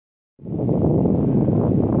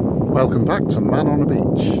Welcome back to Man on a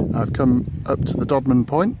Beach. I've come up to the Dodman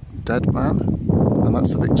Point, Dead Man, and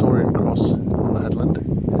that's the Victorian Cross on the headland.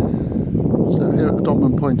 So here at the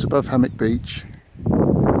Dodman Point above Hemmick Beach,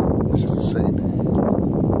 this is the scene.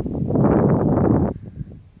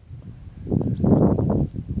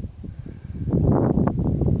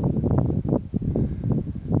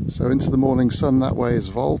 So into the morning sun that way is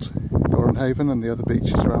Vault, Gorenhaven, and the other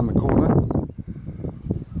beaches around the corner.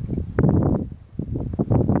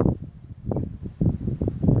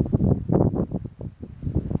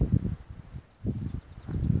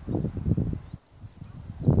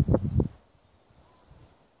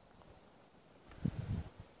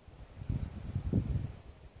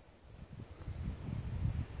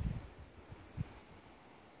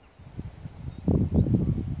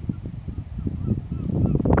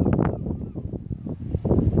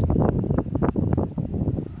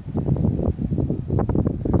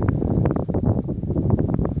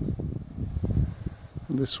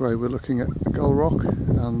 This way we're looking at Gull Rock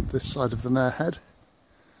and this side of the Nare Head,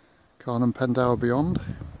 Carn and Pendower beyond,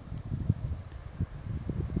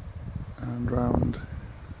 and round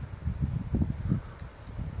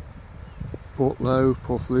Portlow,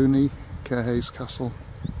 Porthlooney, Carehayes Castle,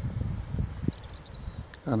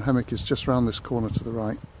 and Hemmick is just round this corner to the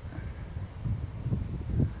right.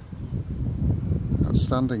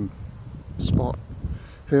 Outstanding spot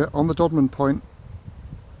here on the Dodman Point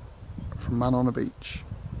from Man on a Beach.